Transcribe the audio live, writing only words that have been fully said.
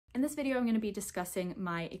In this video, I'm going to be discussing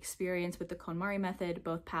my experience with the Konmari method,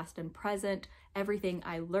 both past and present, everything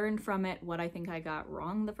I learned from it, what I think I got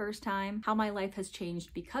wrong the first time, how my life has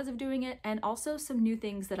changed because of doing it, and also some new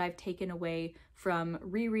things that I've taken away from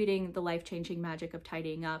rereading The Life-Changing Magic of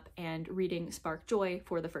Tidying Up and reading Spark Joy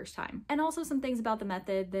for the first time. And also some things about the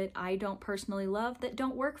method that I don't personally love that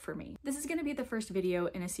don't work for me. This is going to be the first video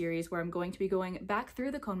in a series where I'm going to be going back through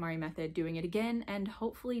the Konmari method, doing it again, and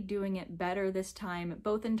hopefully doing it better this time,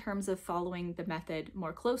 both in terms of following the method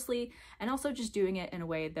more closely and also just doing it in a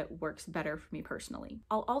way that works better for me personally.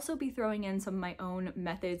 I'll also be throwing in some of my own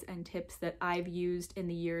methods and tips that I've used in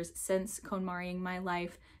the years since Konmariing my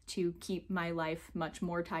life to keep my life much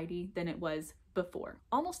more tidy than it was before.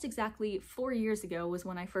 Almost exactly 4 years ago was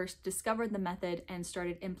when I first discovered the method and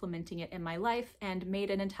started implementing it in my life, and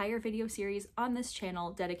made an entire video series on this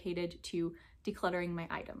channel dedicated to decluttering my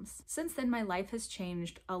items. Since then, my life has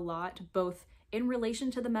changed a lot, both in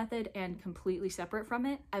relation to the method and completely separate from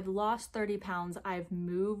it. I've lost 30 pounds. I've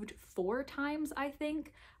moved 4 times, I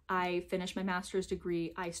think. I finished my master's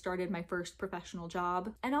degree, I started my first professional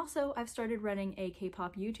job, and also I've started running a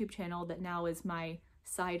K-pop YouTube channel that now is my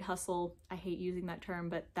side hustle. I hate using that term,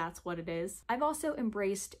 but that's what it is. I've also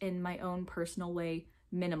embraced, in my own personal way,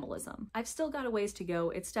 minimalism. I've still got a ways to go.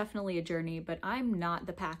 It's definitely a journey, but I'm not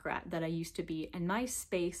the pack rat that I used to be, and my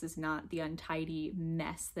space is not the untidy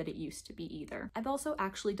mess that it used to be either. I've also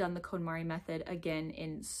actually done the Konmari method again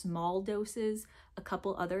in small doses a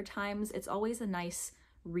couple other times. It's always a nice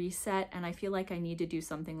reset, and I feel like I need to do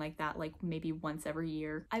something like that, like maybe once every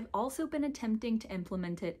year. I've also been attempting to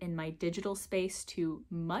implement it in my digital space to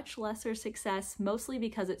much lesser success, mostly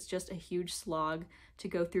because it's just a huge slog to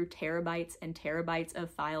go through terabytes and terabytes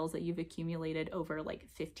of files that you've accumulated over like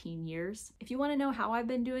 15 years. If you want to know how I've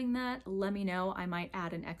been doing that, let me know. I might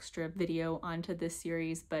add an extra video onto this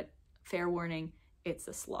series, but fair warning, it's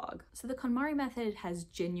a slog. So the Konmari method has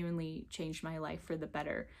genuinely changed my life for the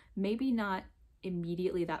better. Maybe not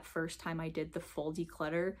immediately that first time I did the full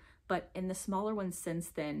declutter, but in the smaller ones since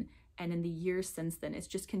then and in the years since then, it's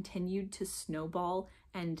just continued to snowball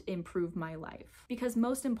and improve my life. Because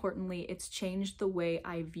most importantly, it's changed the way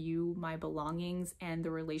I view my belongings and the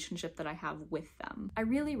relationship that I have with them. I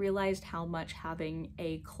really realized how much having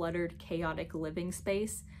a cluttered, chaotic living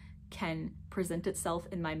space can present itself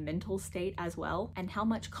in my mental state as well, and how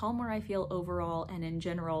much calmer I feel overall and in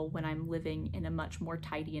general when I'm living in a much more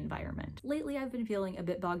tidy environment. Lately, I've been feeling a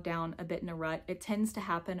bit bogged down, a bit in a rut. It tends to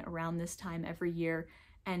happen around this time every year,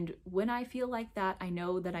 and when I feel like that, I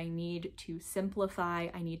know that I need to simplify,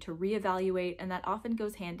 I need to reevaluate, and that often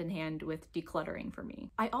goes hand in hand with decluttering for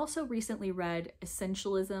me. I also recently read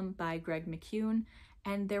Essentialism by Greg McKeown,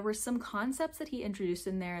 and there were some concepts that he introduced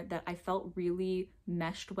in there that I felt really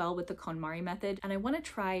meshed well with the Konmari method, and I want to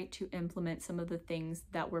try to implement some of the things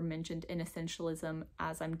that were mentioned in Essentialism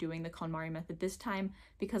as I'm doing the Konmari method this time,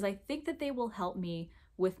 because I think that they will help me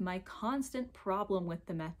with my constant problem with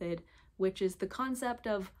the method, which is the concept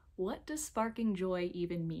of what does sparking joy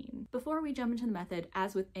even mean? Before we jump into the method,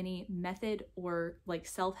 as with any method or like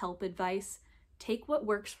self-help advice, take what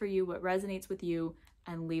works for you, what resonates with you,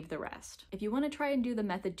 and leave the rest. If you want to try and do the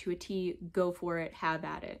method to a T, go for it, have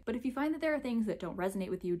at it. But if you find that there are things that don't resonate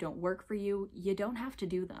with you, don't work for you, you don't have to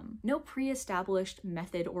do them. No pre-established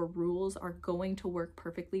method or rules are going to work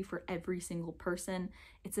perfectly for every single person.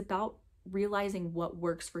 It's about realizing what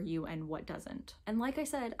works for you and what doesn't. And like I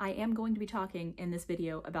said, I am going to be talking in this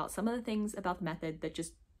video about some of the things about the method that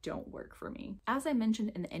just don't work for me. As I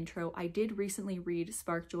mentioned in the intro, I did recently read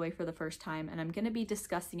Spark Joy for the first time, and I'm going to be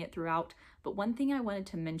discussing it throughout, but one thing I wanted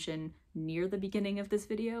to mention near the beginning of this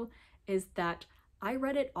video is that I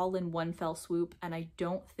read it all in one fell swoop, and I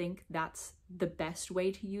don't think that's the best way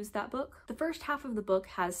to use that book. The first half of the book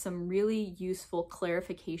has some really useful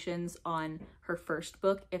clarifications on her first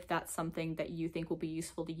book, if that's something that you think will be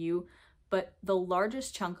useful to you, but the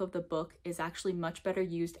largest chunk of the book is actually much better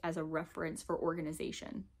used as a reference for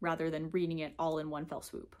organization, rather than reading it all in one fell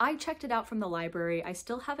swoop. I checked it out from the library. I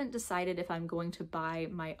still haven't decided if I'm going to buy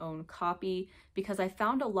my own copy, because I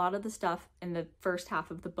found a lot of the stuff in the first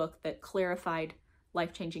half of the book that clarified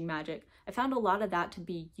life-changing magic. I found a lot of that to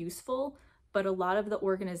be useful, but a lot of the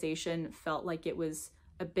organization felt like it was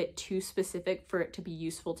a bit too specific for it to be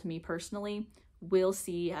useful to me personally. We'll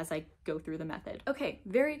see as I go through the method. Okay,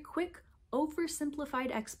 very quick oversimplified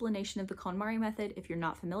explanation of the Konmari method if you're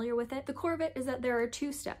not familiar with it. The core of it is that there are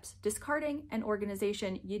 2 steps, discarding and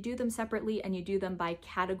organization. You do them separately and you do them by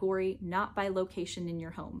category, not by location in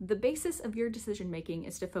your home. The basis of your decision making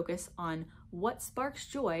is to focus on what sparks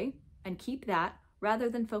joy and keep that, rather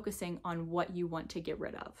than focusing on what you want to get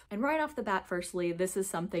rid of. And right off the bat, firstly, this is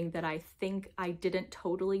something that I think I didn't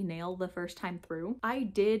totally nail the first time through. I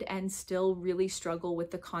did and still really struggle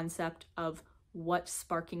with the concept of what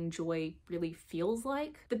sparking joy really feels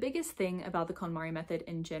like. The biggest thing about the KonMari method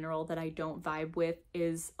in general that I don't vibe with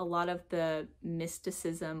is a lot of the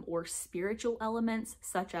mysticism or spiritual elements,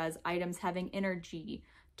 such as items having energy,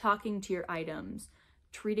 talking to your items,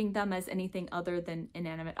 treating them as anything other than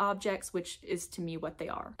inanimate objects, which is to me what they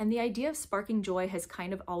are. And the idea of sparking joy has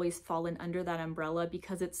kind of always fallen under that umbrella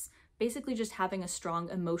because it's basically just having a strong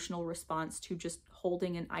emotional response to just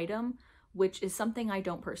holding an item, which is something I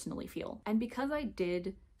don't personally feel. And because I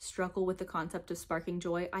did struggle with the concept of sparking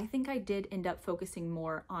joy, I think I did end up focusing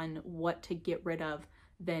more on what to get rid of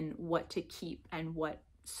than what to keep and what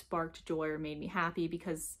sparked joy or made me happy,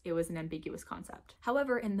 because it was an ambiguous concept.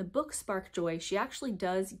 However, in the book Spark Joy, she actually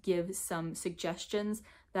does give some suggestions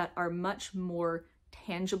that are much more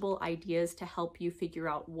tangible ideas to help you figure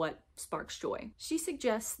out what sparks joy. She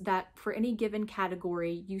suggests that for any given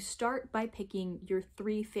category, you start by picking your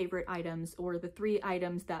 3 favorite items, or the 3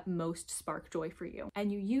 items that most spark joy for you.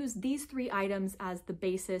 And you use these 3 items as the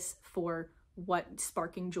basis for what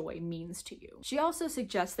sparking joy means to you. She also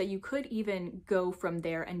suggests that you could even go from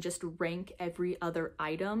there and just rank every other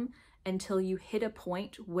item until you hit a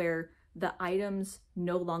point where the items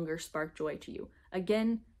no longer spark joy to you.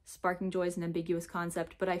 Again, sparking joy is an ambiguous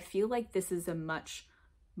concept, but I feel like this is a much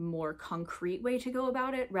more concrete way to go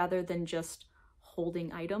about it rather than just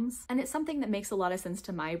holding items. And it's something that makes a lot of sense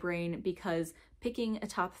to my brain because picking a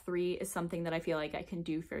top 3 is something that I feel like I can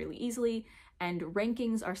do fairly easily, and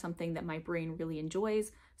rankings are something that my brain really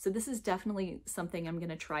enjoys. So this is definitely something I'm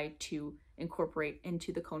gonna try to incorporate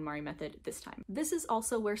into the KonMari method this time. This is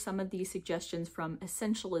also where some of the suggestions from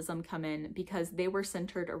Essentialism come in, because they were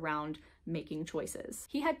centered around making choices.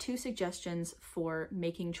 He had 2 suggestions for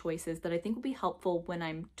making choices that I think will be helpful when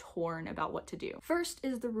I'm torn about what to do. First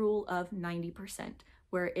is the rule of 90%,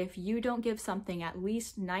 where if you don't give something at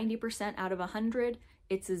least 90% out of 100,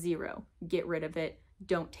 it's a 0. Get rid of it.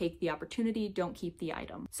 Don't take the opportunity. Don't keep the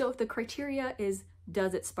item. So if the criteria is,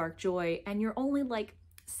 does it spark joy, and you're only like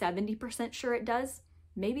 70% sure it does,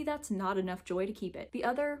 maybe that's not enough joy to keep it. The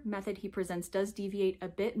other method he presents does deviate a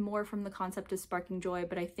bit more from the concept of sparking joy,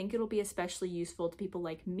 but I think it'll be especially useful to people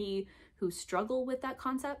like me who struggle with that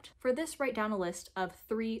concept. For this, write down a list of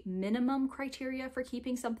 3 minimum criteria for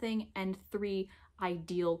keeping something and 3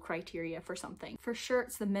 ideal criteria for something. For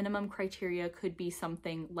shirts, the minimum criteria could be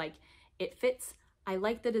something like, it fits, I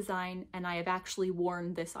like the design, and I have actually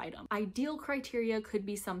worn this item. Ideal criteria could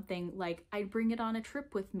be something like, I'd bring it on a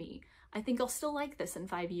trip with me. I think I'll still like this in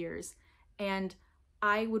 5 years, and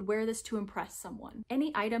I would wear this to impress someone.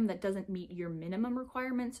 Any item that doesn't meet your minimum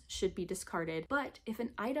requirements should be discarded, but if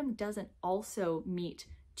an item doesn't also meet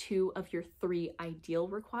 2 of your 3 ideal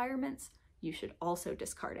requirements, you should also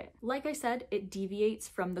discard it. Like I said, it deviates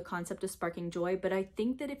from the concept of sparking joy, but I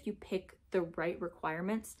think that if you pick the right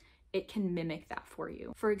requirements, it can mimic that for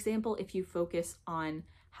you. For example, if you focus on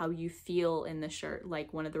how you feel in the shirt,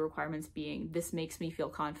 like one of the requirements being, this makes me feel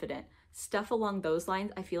confident, stuff along those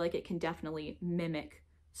lines, I feel like it can definitely mimic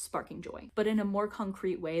sparking joy, but in a more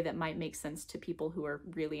concrete way that might make sense to people who are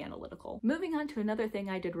really analytical. Moving on to another thing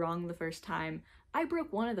I did wrong the first time, I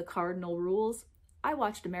broke one of the cardinal rules. I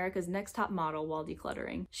watched America's Next Top Model while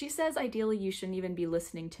decluttering. She says ideally you shouldn't even be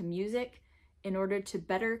listening to music in order to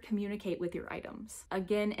better communicate with your items.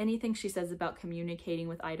 Again, anything she says about communicating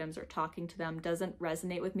with items or talking to them doesn't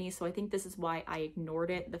resonate with me, so I think this is why I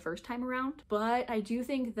ignored it the first time around. But I do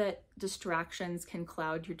think that distractions can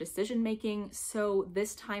cloud your decision making, so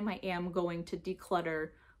this time I am going to declutter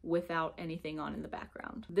without anything on in the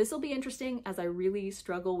background. This will be interesting as I really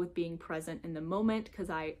struggle with being present in the moment because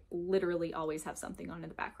I literally always have something on in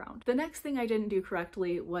the background. The next thing I didn't do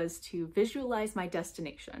correctly was to visualize my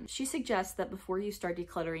destination. She suggests that before you start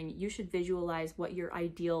decluttering, you should visualize what your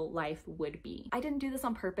ideal life would be. I didn't do this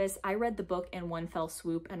on purpose. I read the book in one fell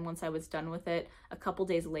swoop, and once I was done with it, a couple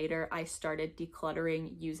days later, I started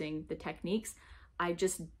decluttering using the techniques. I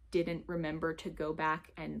just didn't remember to go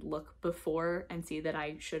back and look before and see that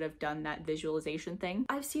I should have done that visualization thing.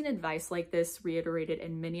 I've seen advice like this reiterated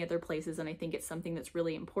in many other places, and I think it's something that's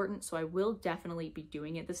really important, so I will definitely be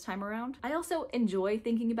doing it this time around. I also enjoy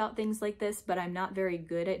thinking about things like this, but I'm not very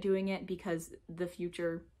good at doing it because the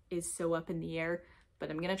future is so up in the air,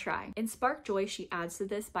 but I'm gonna try. In Spark Joy, she adds to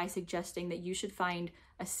this by suggesting that you should find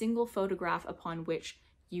a single photograph upon which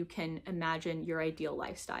you can imagine your ideal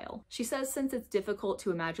lifestyle. She says since it's difficult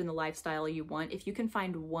to imagine the lifestyle you want, if you can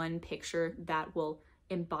find one picture that will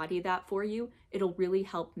embody that for you, it'll really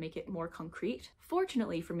help make it more concrete.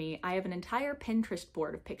 Fortunately for me, I have an entire Pinterest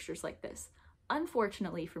board of pictures like this.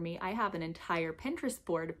 Unfortunately for me, I have an entire Pinterest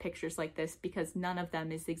board of pictures like this because none of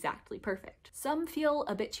them is exactly perfect. Some feel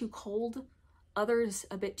a bit too cold, others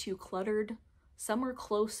a bit too cluttered, some are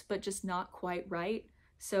close but just not quite right.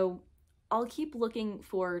 So I'll keep looking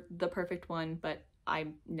for the perfect one, but I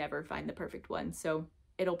never find the perfect one. So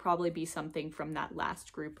it'll probably be something from that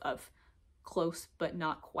last group of close but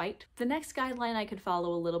not quite. The next guideline I could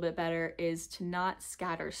follow a little bit better is to not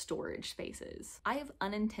scatter storage spaces. I have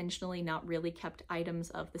unintentionally not really kept items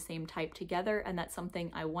of the same type together, and that's something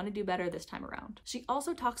I want to do better this time around. She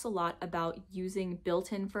also talks a lot about using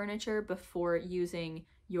built-in furniture before using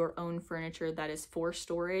your own furniture that is for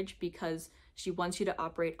storage, because she wants you to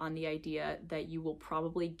operate on the idea that you will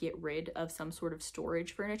probably get rid of some sort of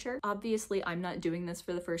storage furniture. Obviously, I'm not doing this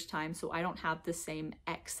for the first time, so I don't have the same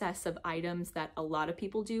excess of items that a lot of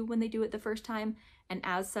people do when they do it the first time. And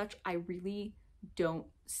as such, I really don't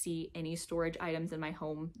see any storage items in my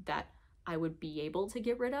home that I would be able to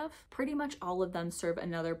get rid of. Pretty much all of them serve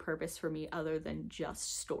another purpose for me other than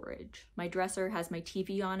just storage. My dresser has my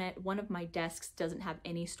TV on it. One of my desks doesn't have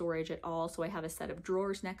any storage at all, so I have a set of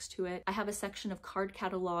drawers next to it. I have a section of card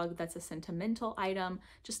catalog that's a sentimental item.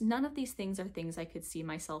 Just none of these things are things I could see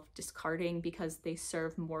myself discarding because they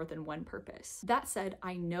serve more than one purpose. That said,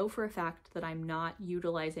 I know for a fact that I'm not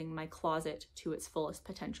utilizing my closet to its fullest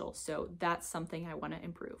potential, so that's something I want to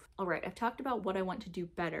improve. All right, I've talked about what I want to do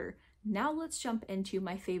better. Now let's jump into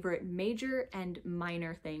my favorite major and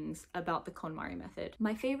minor things about the KonMari method.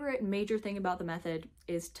 My favorite major thing about the method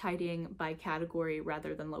is tidying by category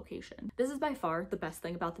rather than location. This is by far the best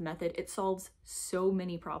thing about the method. It solves so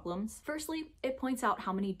many problems. Firstly, it points out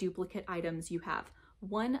how many duplicate items you have.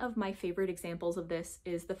 One of my favorite examples of this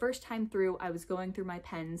is the first time through, I was going through my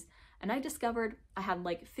pens and I discovered I had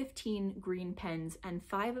like 15 green pens and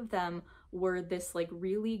 5 of them were this like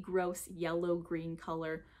really gross yellow-green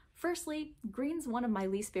color. Firstly, green's one of my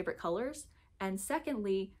least favorite colors, and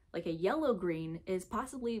secondly, like a yellow-green is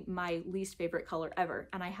possibly my least favorite color ever,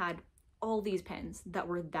 and I had all these pens that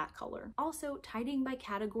were that color. Also, tidying by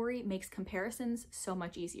category makes comparisons so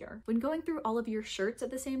much easier. When going through all of your shirts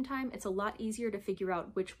at the same time, it's a lot easier to figure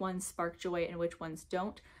out which ones spark joy and which ones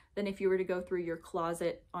don't than if you were to go through your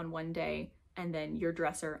closet on one day and then your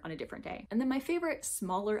dresser on a different day. And then my favorite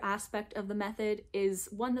smaller aspect of the method is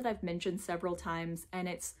one that I've mentioned several times, and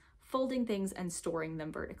it's folding things and storing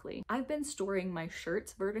them vertically. I've been storing my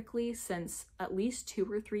shirts vertically since at least 2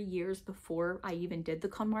 or 3 years before I even did the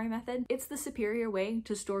KonMari method. It's the superior way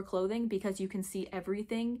to store clothing because you can see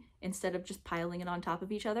everything instead of just piling it on top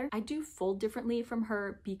of each other. I do fold differently from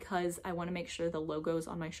her because I want to make sure the logos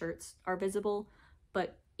on my shirts are visible,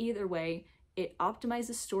 but either way, it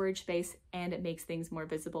optimizes storage space and it makes things more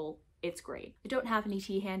visible. It's great. I don't have any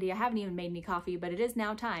tea handy. I haven't even made any coffee, but it is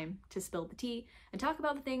now time to spill the tea and talk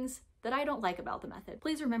about the things that I don't like about the method.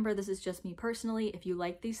 Please remember, this is just me personally. If you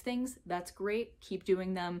like these things, that's great. Keep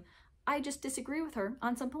doing them. I just disagree with her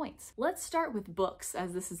on some points. Let's start with books,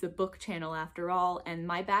 as this is a book channel after all, and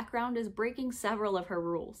my background is breaking several of her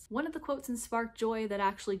rules. One of the quotes in Spark Joy that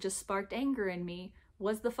actually just sparked anger in me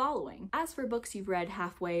was the following: "As for books you've read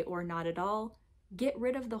halfway or not at all, get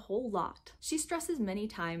rid of the whole lot." She stresses many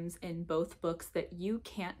times in both books that you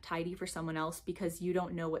can't tidy for someone else because you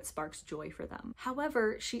don't know what sparks joy for them.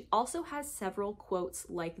 However, she also has several quotes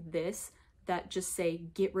like this that just say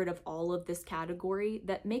get rid of all of this category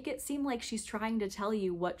that make it seem like she's trying to tell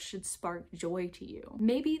you what should spark joy to you.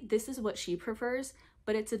 Maybe this is what she prefers,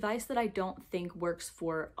 but it's advice that I don't think works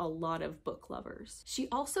for a lot of book lovers. She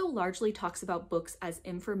also largely talks about books as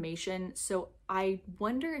information, so I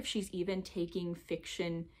wonder if she's even taking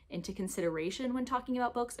fiction into consideration when talking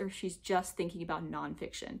about books, or if she's just thinking about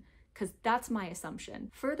nonfiction, because that's my assumption.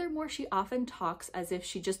 Furthermore, she often talks as if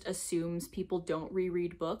she just assumes people don't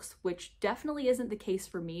reread books, which definitely isn't the case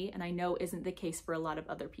for me, and I know isn't the case for a lot of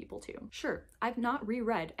other people too. Sure, I've not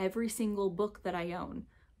reread every single book that I own,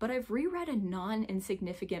 but I've reread a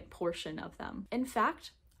non-insignificant portion of them. In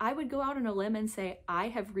fact, I would go out on a limb and say I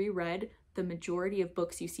have reread the majority of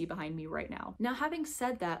books you see behind me right now. Now, having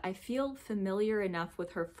said that, I feel familiar enough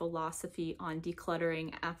with her philosophy on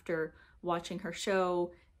decluttering after watching her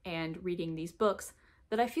show and reading these books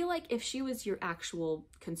that I feel like if she was your actual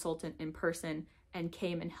consultant in person and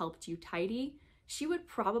came and helped you tidy, she would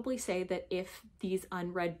probably say that if these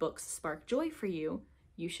unread books spark joy for you,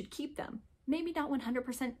 you should keep them. Maybe not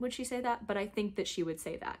 100% would she say that, but I think that she would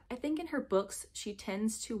say that. I think in her books, she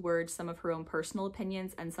tends to word some of her own personal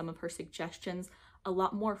opinions and some of her suggestions a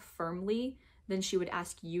lot more firmly than she would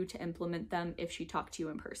ask you to implement them if she talked to you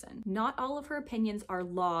in person. Not all of her opinions are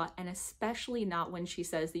law, and especially not when she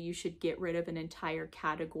says that you should get rid of an entire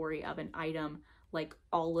category of an item, like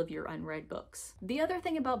all of your unread books. The other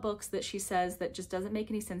thing about books that she says that just doesn't make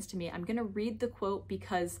any sense to me, I'm gonna read the quote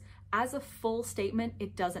because as a full statement,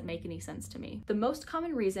 it doesn't make any sense to me. The most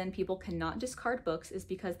common reason people cannot discard books is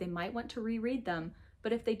because they might want to reread them,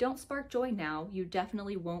 but if they don't spark joy now, you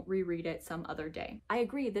definitely won't reread it some other day. I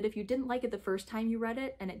agree that if you didn't like it the first time you read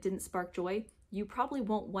it and it didn't spark joy, you probably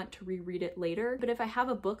won't want to reread it later. But if I have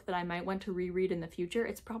a book that I might want to reread in the future,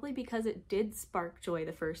 it's probably because it did spark joy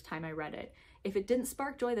the first time I read it. If it didn't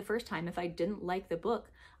spark joy the first time, if I didn't like the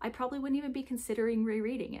book, I probably wouldn't even be considering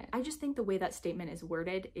rereading it. I just think the way that statement is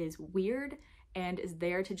worded is weird and is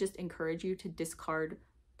there to just encourage you to discard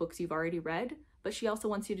books you've already read, but she also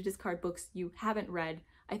wants you to discard books you haven't read.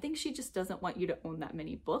 I think she just doesn't want you to own that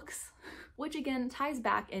many books, which again ties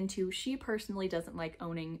back into she personally doesn't like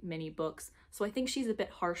owning many books, so I think she's a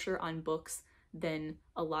bit harsher on books than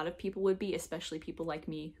a lot of people would be, especially people like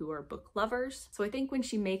me who are book lovers. So I think when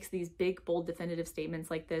she makes these big, bold, definitive statements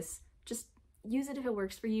like this, just use it if it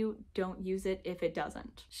works for you, don't use it if it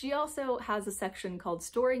doesn't. She also has a section called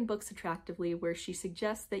Storing Books Attractively, where she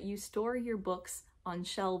suggests that you store your books on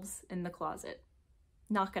shelves in the closet.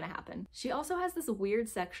 Not gonna happen. She also has this weird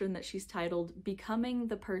section that she's titled Becoming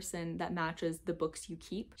the Person That Matches the Books You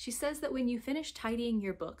Keep. She says that when you finish tidying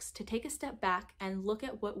your books, to take a step back and look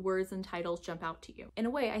at what words and titles jump out to you. In a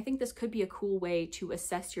way, I think this could be a cool way to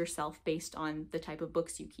assess yourself based on the type of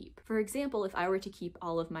books you keep. For example, if I were to keep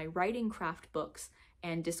all of my writing craft books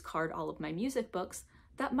and discard all of my music books,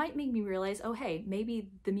 that might make me realize, oh hey, maybe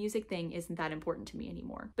the music thing isn't that important to me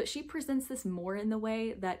anymore. But she presents this more in the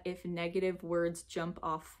way that if negative words jump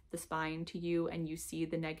off the spine to you and you see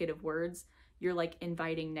the negative words, you're like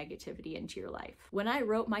inviting negativity into your life. When I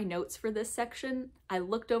wrote my notes for this section, I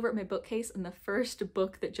looked over at my bookcase and the first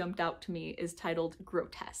book that jumped out to me is titled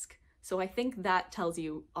Grotesque. So I think that tells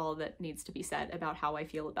you all that needs to be said about how I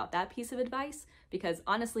feel about that piece of advice, because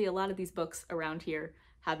honestly, a lot of these books around here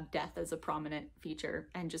have death as a prominent feature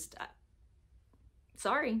and just,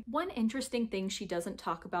 sorry. One interesting thing she doesn't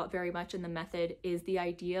talk about very much in the method is the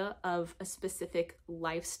idea of a specific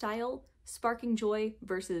lifestyle sparking joy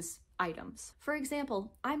versus items. For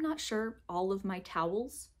example, I'm not sure all of my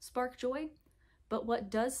towels spark joy, but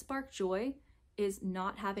what does spark joy is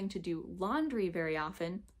not having to do laundry very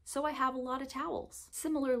often, so I have a lot of towels.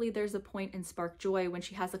 Similarly, there's a point in Spark Joy when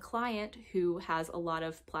she has a client who has a lot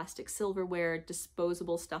of plastic silverware,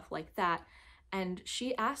 disposable stuff like that, and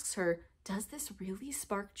she asks her, does this really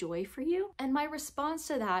spark joy for you? And my response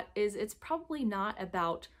to that is it's probably not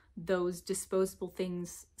about those disposable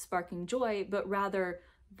things sparking joy, but rather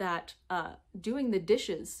that doing the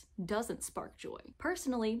dishes doesn't spark joy.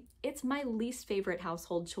 Personally, it's my least favorite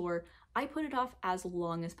household chore. I put it off as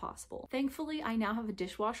long as possible. Thankfully, I now have a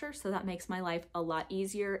dishwasher, so that makes my life a lot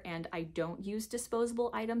easier and I don't use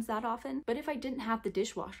disposable items that often. But if I didn't have the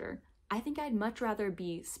dishwasher, I think I'd much rather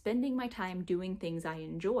be spending my time doing things I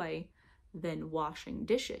enjoy than washing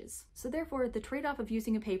dishes. So therefore, the trade-off of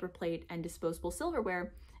using a paper plate and disposable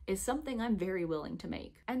silverware is something I'm very willing to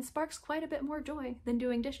make and sparks quite a bit more joy than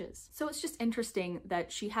doing dishes. So it's just interesting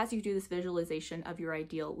that she has you do this visualization of your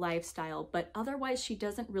ideal lifestyle, but otherwise she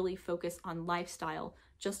doesn't really focus on lifestyle,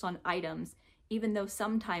 just on items, even though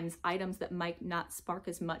sometimes items that might not spark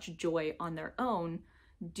as much joy on their own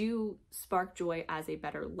do spark joy as a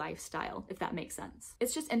better lifestyle, if that makes sense.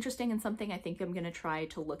 It's just interesting and something I think I'm gonna try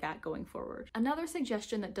to look at going forward. Another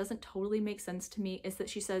suggestion that doesn't totally make sense to me is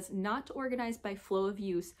that she says not to organize by flow of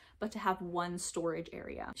use, but to have one storage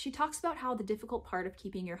area. She talks about how the difficult part of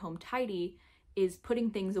keeping your home tidy is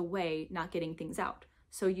putting things away, not getting things out.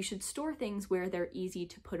 So you should store things where they're easy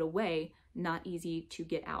to put away, not easy to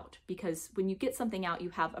get out. Because when you get something out,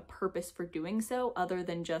 you have a purpose for doing so other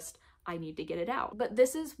than just, I need to get it out. But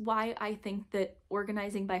this is why I think that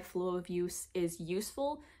organizing by flow of use is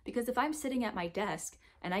useful, because if I'm sitting at my desk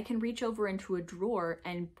and I can reach over into a drawer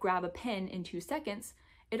and grab a pen in 2 seconds,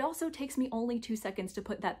 it also takes me only 2 seconds to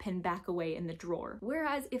put that pen back away in the drawer.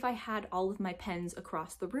 Whereas if I had all of my pens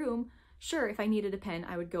across the room, sure, if I needed a pen,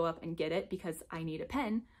 I would go up and get it because I need a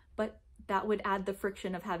pen, but that would add the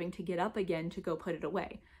friction of having to get up again to go put it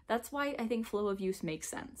away. That's why I think flow of use makes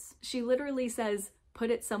sense. She literally says, put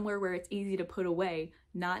it somewhere where it's easy to put away,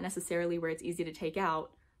 not necessarily where it's easy to take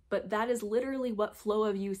out, but that is literally what flow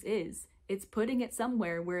of use is. It's putting it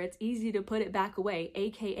somewhere where it's easy to put it back away,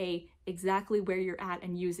 aka exactly where you're at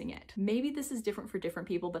and using it. Maybe this is different for different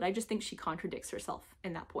people, but I just think she contradicts herself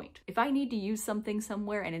in that point. If I need to use something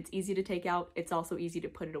somewhere and it's easy to take out, it's also easy to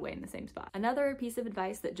put it away in the same spot. Another piece of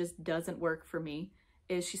advice that just doesn't work for me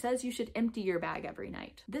is she says you should empty your bag every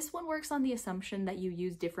night. This one works on the assumption that you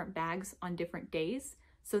use different bags on different days,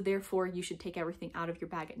 so therefore you should take everything out of your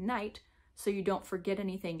bag at night so you don't forget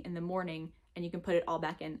anything in the morning and you can put it all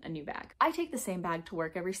back in a new bag. I take the same bag to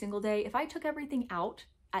work every single day. If I took everything out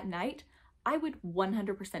at night, I would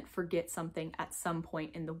 100% forget something at some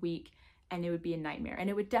point in the week and it would be a nightmare. And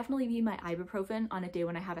it would definitely be my ibuprofen on a day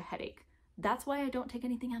when I have a headache. That's why I don't take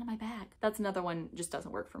anything out of my bag. That's another one just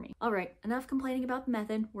doesn't work for me. All right, enough complaining about the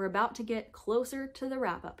method. We're about to get closer to the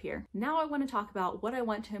wrap up here. Now I want to talk about what I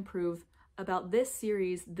want to improve about this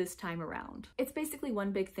series this time around. It's basically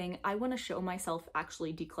one big thing. I want to show myself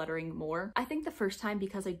actually decluttering more. I think the first time,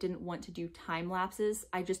 because I didn't want to do time lapses,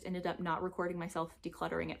 I just ended up not recording myself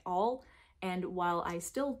decluttering at all. And while I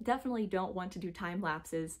still definitely don't want to do time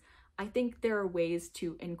lapses, I think there are ways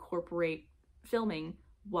to incorporate filming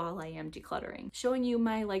while I am decluttering. Showing you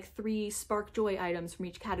my like 3 spark joy items from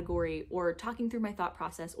each category, or talking through my thought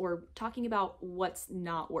process, or talking about what's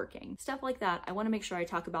not working. Stuff like that. I want to make sure I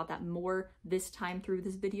talk about that more this time through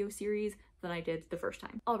this video series than I did the first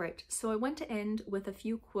time. All right, so I want to end with a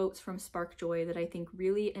few quotes from Spark Joy that I think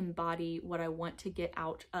really embody what I want to get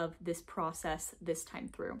out of this process this time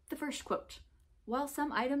through. The first quote: while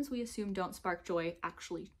some items we assume don't spark joy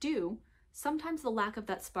actually do, sometimes the lack of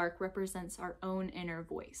that spark represents our own inner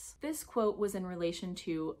voice. This quote was in relation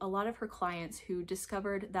to a lot of her clients who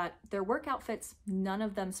discovered that their work outfits, none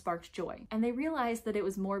of them sparked joy. And they realized that it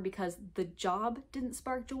was more because the job didn't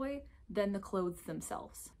spark joy than the clothes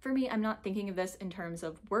themselves. For me, I'm not thinking of this in terms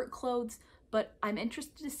of work clothes, but I'm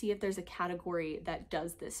interested to see if there's a category that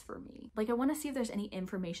does this for me. Like, I want to see if there's any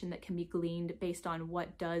information that can be gleaned based on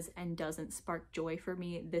what does and doesn't spark joy for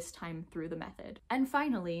me this time through the method. And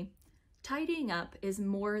finally, tidying up is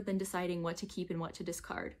more than deciding what to keep and what to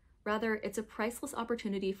discard. Rather, it's a priceless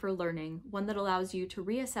opportunity for learning, one that allows you to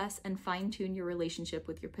reassess and fine-tune your relationship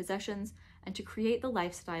with your possessions and to create the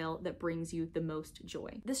lifestyle that brings you the most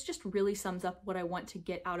joy. This just really sums up what I want to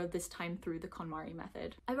get out of this time through the Konmari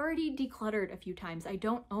method. I've already decluttered a few times. I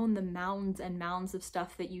don't own the mounds and mounds of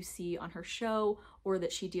stuff that you see on her show or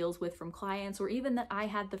that she deals with from clients, or even that I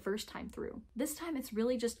had the first time through. This time it's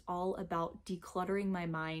really just all about decluttering my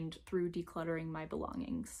mind through decluttering my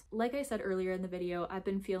belongings. Like I said earlier in the video, I've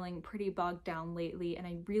been feeling pretty bogged down lately, and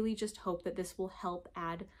I really just hope that this will help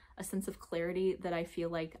add a sense of clarity that I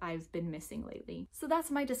feel like I've been missing lately. So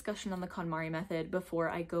that's my discussion on the Konmari method before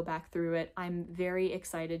I go back through it. I'm very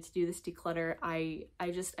excited to do this declutter. I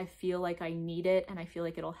feel like I need it, and I feel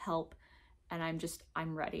like it'll help, and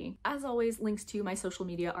I'm ready. As always, links to my social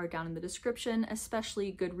media are down in the description,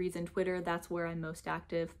 especially Goodreads and Twitter. That's where I'm most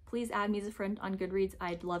active. Please add me as a friend on Goodreads.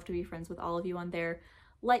 I'd love to be friends with all of you on there.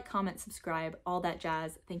 Like, comment, subscribe, all that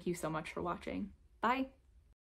jazz. Thank you so much for watching. Bye.